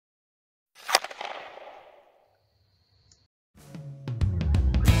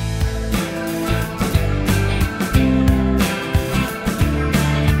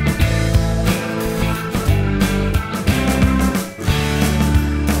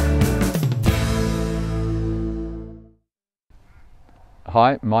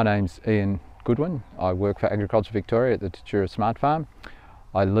Hi, my name's Ian Goodwin. I work for Agriculture Victoria at the Tatura SmartFarm.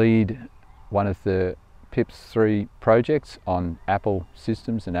 I lead one of the PIPS3 projects on apple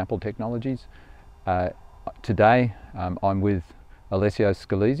systems and apple technologies. Today I'm with Alessio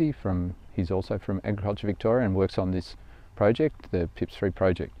Scalisi he's also from Agriculture Victoria and works on this project, the PIPS3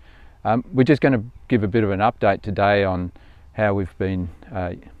 project. We're just going to give a bit of an update today on how we've been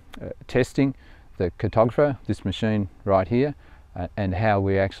testing the cartographer, this machine right here, and how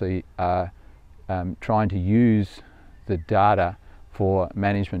we actually are trying to use the data for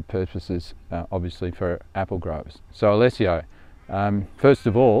management purposes, obviously for apple growers. So Alessio, first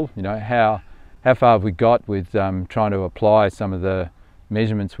of all, how far have we got with trying to apply some of the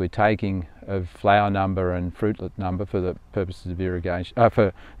measurements we're taking of flower number and fruitlet number for the purposes of irrigation,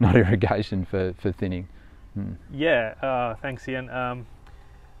 for thinning? Yeah, thanks Ian.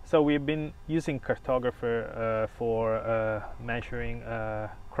 So we've been using cartographer for measuring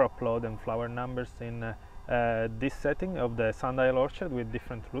crop load and flower numbers in this setting of the Sundial Orchard with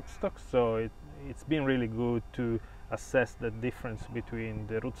different rootstocks. So it's been really good to assess the difference between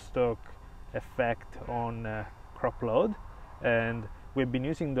the rootstock effect on crop load, and we've been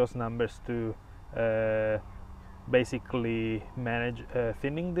using those numbers to basically manage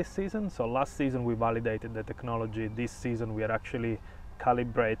thinning this season. So last season we validated the technology. This season we are actually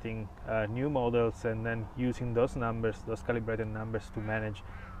calibrating new models and then using those calibrated numbers to manage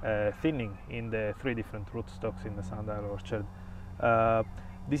thinning in the 3 different rootstocks in the Sundial Orchard.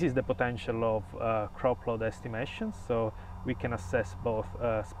 This is the potential of crop load estimations, so we can assess both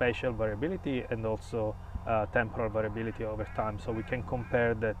spatial variability and also temporal variability over time. So we can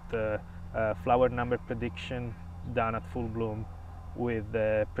compare that flower number prediction done at full bloom with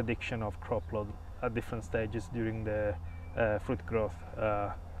the prediction of crop load at different stages during the fruit growth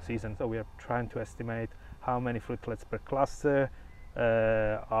season. So we are trying to estimate how many fruitlets per cluster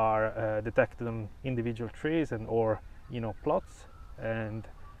are detected on individual trees and or plots, and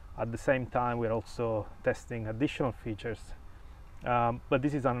at the same time we're also testing additional features, but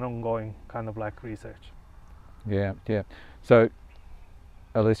this is an ongoing kind of like research. Yeah. So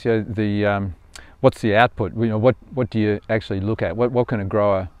Alessio, what's the output? What do you actually look at? What can a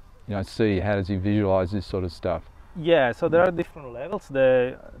grower see? How does he visualize this sort of stuff? Yeah, so there are different levels.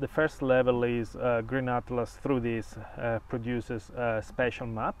 The first level is Green Atlas. Through this produces spatial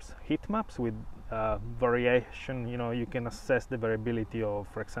maps, heat maps with variation. You can assess the variability of,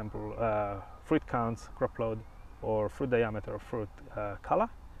 for example, fruit counts, crop load, or fruit diameter, or fruit color.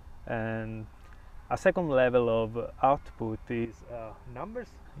 And a second level of output is numbers.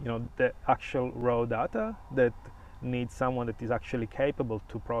 The actual raw data that needs someone that is actually capable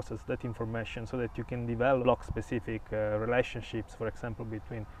to process that information, so that you can develop block-specific relationships, for example,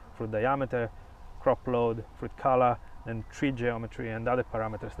 between fruit diameter, crop load, fruit color, and tree geometry and other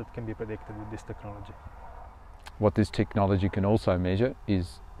parameters that can be predicted with this technology. What this technology can also measure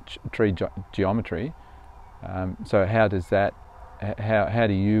is tree geometry. So how does that? How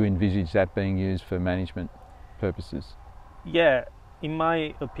do you envisage that being used for management purposes? Yeah, in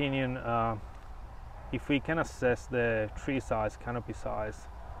my opinion, if we can assess the tree size, canopy size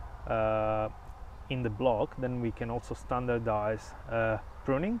in the block, then we can also standardize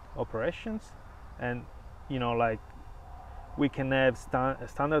pruning operations, and we can have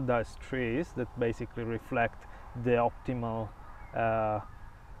standardized trees that basically reflect the optimal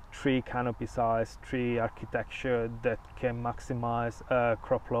tree canopy size, tree architecture that can maximize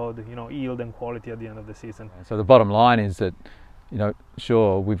crop load, yield and quality at the end of the season. So the bottom line is that,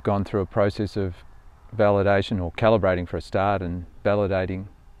 sure, we've gone through a process of validation or calibrating for a start, and validating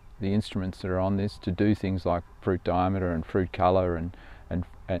the instruments that are on this to do things like fruit diameter and fruit color and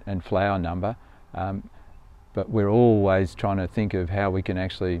flower number, but we're always trying to think of how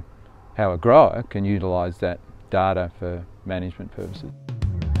a grower can utilize that data for management purposes.